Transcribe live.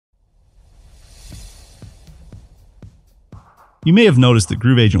You may have noticed that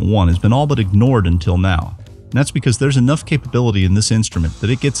Groove Agent 1 has been all but ignored until now, and that's because there's enough capability in this instrument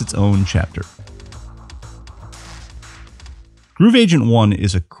that it gets its own chapter. Groove Agent 1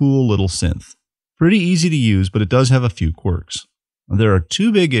 is a cool little synth. Pretty easy to use, but it does have a few quirks. There are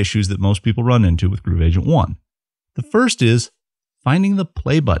two big issues that most people run into with Groove Agent 1. The first is finding the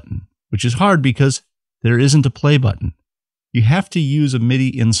play button, which is hard because there isn't a play button. You have to use a MIDI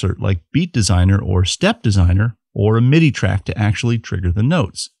insert like Beat Designer or Step Designer or a MIDI track to actually trigger the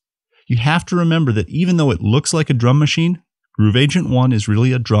notes. You have to remember that even though it looks like a drum machine, Groove Agent 1 is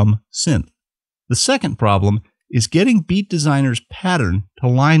really a drum synth. The second problem is getting Beat Designer's pattern to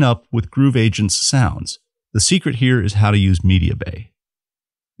line up with Groove Agent's sounds. The secret here is how to use Media Bay.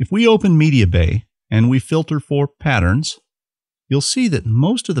 If we open Media Bay and we filter for patterns, you'll see that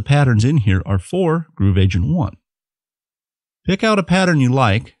most of the patterns in here are for Groove Agent 1. Pick out a pattern you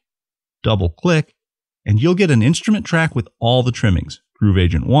like, double-click, and you'll get an instrument track with all the trimmings. Groove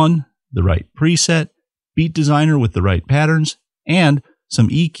Agent 1, the right preset, Beat Designer with the right patterns, and some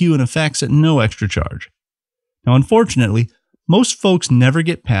EQ and effects at no extra charge. Now, unfortunately, most folks never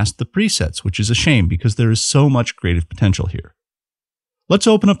get past the presets, which is a shame because there is so much creative potential here. Let's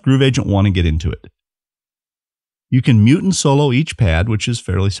open up Groove Agent 1 and get into it. You can mute and solo each pad, which is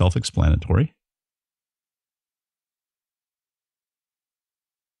fairly self-explanatory.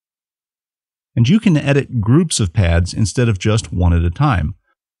 And you can edit groups of pads instead of just one at a time.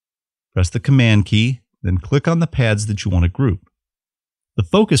 Press the Command key, then click on the pads that you want to group. The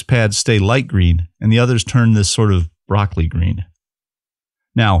focus pads stay light green, and the others turn this sort of broccoli green.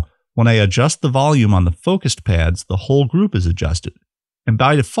 Now, when I adjust the volume on the focused pads, the whole group is adjusted, and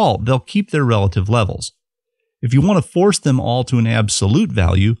by default, they'll keep their relative levels. If you want to force them all to an absolute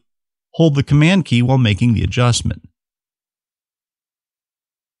value, hold the Command key while making the adjustment.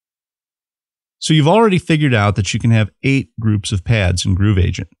 So you've already figured out that you can have 8 groups of pads in Groove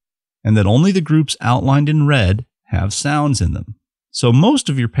Agent, and that only the groups outlined in red have sounds in them. So most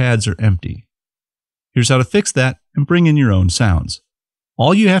of your pads are empty. Here's how to fix that and bring in your own sounds.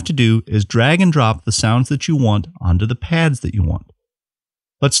 All you have to do is drag and drop the sounds that you want onto the pads that you want.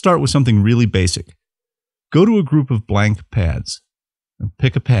 Let's start with something really basic. Go to a group of blank pads and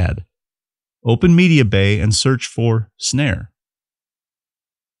pick a pad. Open Media Bay and search for snare.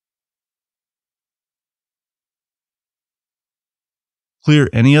 Clear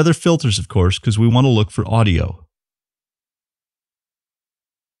any other filters, of course, because we want to look for audio.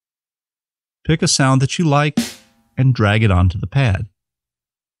 Pick a sound that you like and drag it onto the pad.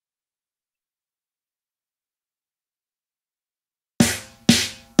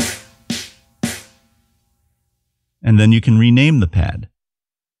 And then you can rename the pad.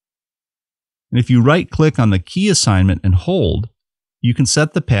 And if you right-click on the key assignment and hold, you can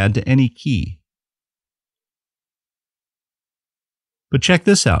set the pad to any key. But check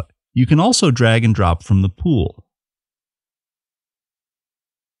this out. You can also drag and drop from the pool.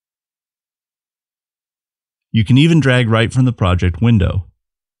 You can even drag right from the project window.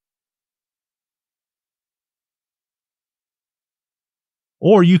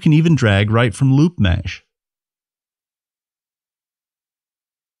 Or you can even drag right from Loop Mesh.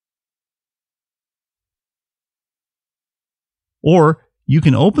 Or you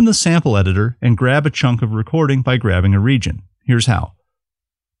can open the sample editor and grab a chunk of recording by grabbing a region. Here's how.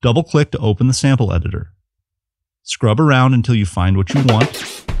 Double-click to open the sample editor. Scrub around until you find what you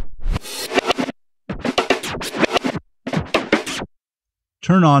want.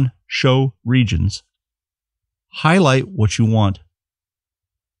 Turn on Show Regions. Highlight what you want.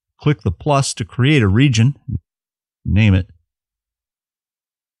 Click the plus to create a region. Name it.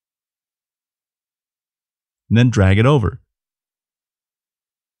 And then drag it over.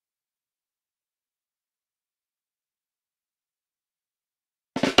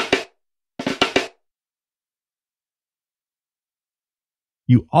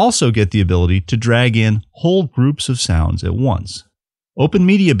 You also get the ability to drag in whole groups of sounds at once. Open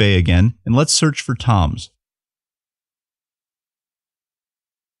Media Bay again, and let's search for toms.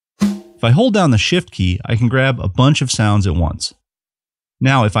 If I hold down the Shift key, I can grab a bunch of sounds at once.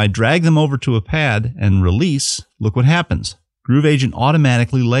 Now, if I drag them over to a pad and release, look what happens. Groove Agent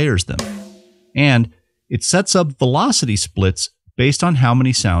automatically layers them. And it sets up velocity splits based on how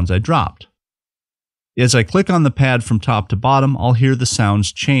many sounds I dropped. As I click on the pad from top to bottom, I'll hear the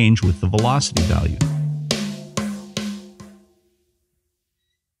sounds change with the velocity value.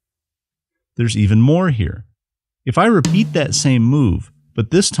 There's even more here. If I repeat that same move,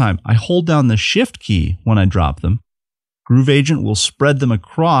 but this time I hold down the Shift key when I drop them, Groove Agent will spread them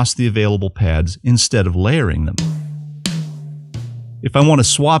across the available pads instead of layering them. If I want to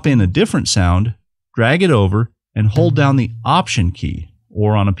swap in a different sound, drag it over and hold down the Option key,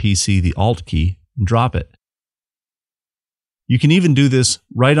 or on a PC, the Alt key, and drop it. You can even do this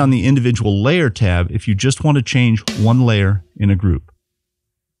right on the individual layer tab if you just want to change one layer in a group.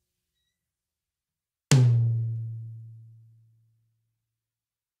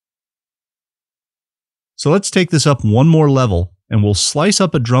 So let's take this up one more level, and we'll slice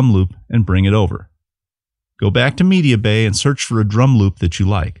up a drum loop and bring it over. Go back to Media Bay and search for a drum loop that you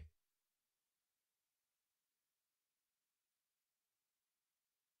like.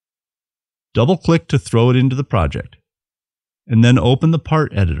 Double-click to throw it into the project, and then open the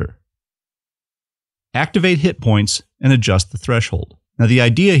part editor. Activate hit points and adjust the threshold. Now the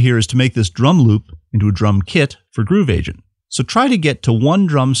idea here is to make this drum loop into a drum kit for Groove Agent, so try to get to one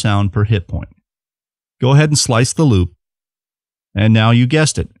drum sound per hit point. Go ahead and slice the loop, and now you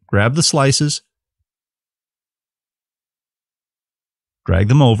guessed it, grab the slices, drag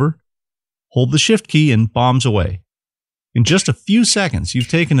them over, hold the Shift key and bombs away. In just a few seconds, you've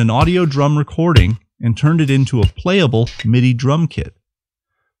taken an audio drum recording and turned it into a playable MIDI drum kit.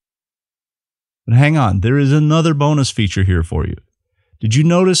 But hang on, there is another bonus feature here for you. Did you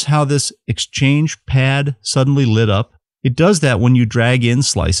notice how this exchange pad suddenly lit up? It does that when you drag in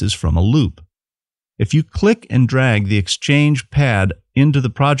slices from a loop. If you click and drag the exchange pad into the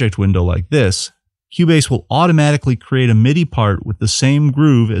project window like this, Cubase will automatically create a MIDI part with the same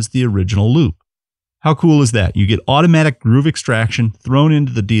groove as the original loop. How cool is that? You get automatic groove extraction thrown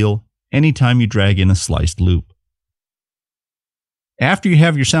into the deal anytime you drag in a sliced loop. After you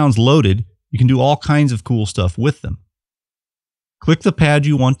have your sounds loaded, you can do all kinds of cool stuff with them. Click the pad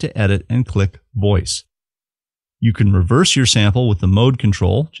you want to edit and click Voice. You can reverse your sample with the mode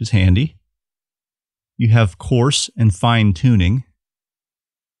control, which is handy. You have coarse and fine tuning.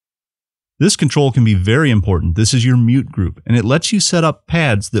 This control can be very important. This is your mute group, and it lets you set up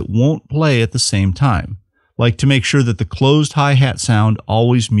pads that won't play at the same time, like to make sure that the closed hi-hat sound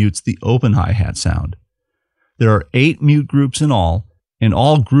always mutes the open hi-hat sound. There are 8 mute groups in all, and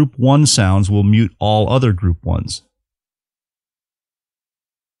all group 1 sounds will mute all other group 1s.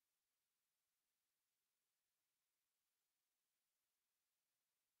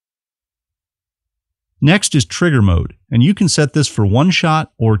 Next is trigger mode, and you can set this for one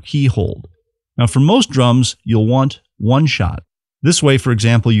shot or key hold. Now for most drums, you'll want one shot. This way, for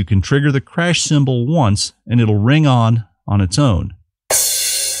example, you can trigger the crash cymbal once and it'll ring on its own.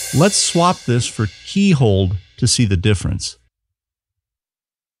 Let's swap this for key hold to see the difference.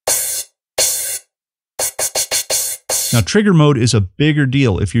 Now trigger mode is a bigger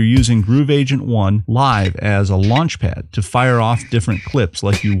deal if you're using Groove Agent 1 live as a launchpad to fire off different clips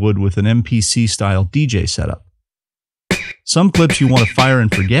like you would with an MPC style DJ setup. Some clips you want to fire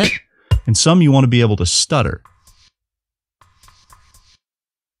and forget, and some you want to be able to stutter.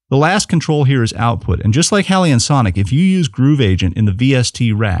 The last control here is output, and just like Hali and Sonic, if you use Groove Agent in the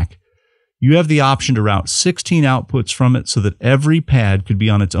VST rack, you have the option to route 16 outputs from it so that every pad could be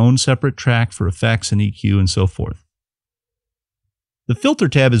on its own separate track for effects and EQ and so forth. The filter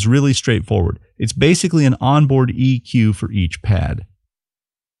tab is really straightforward. It's basically an onboard EQ for each pad.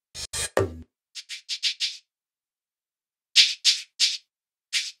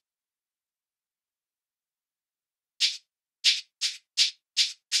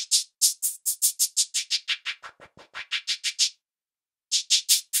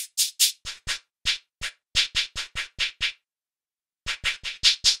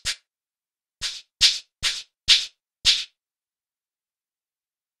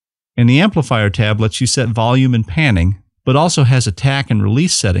 And the amplifier tab lets you set volume and panning, but also has attack and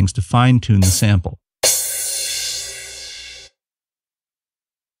release settings to fine-tune the sample.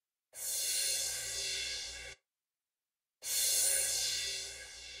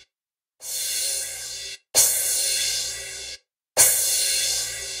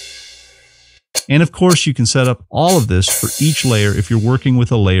 And of course, you can set up all of this for each layer if you're working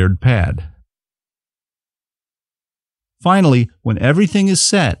with a layered pad. Finally, when everything is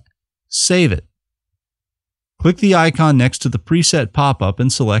set, save it. Click the icon next to the preset pop-up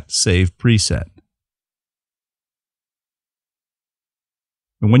and select Save Preset.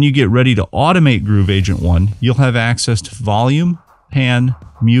 And when you get ready to automate Groove Agent 1, you'll have access to volume, pan,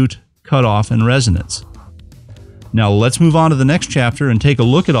 mute, cutoff, and resonance. Now let's move on to the next chapter and take a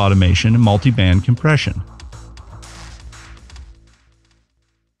look at automation and multiband compression.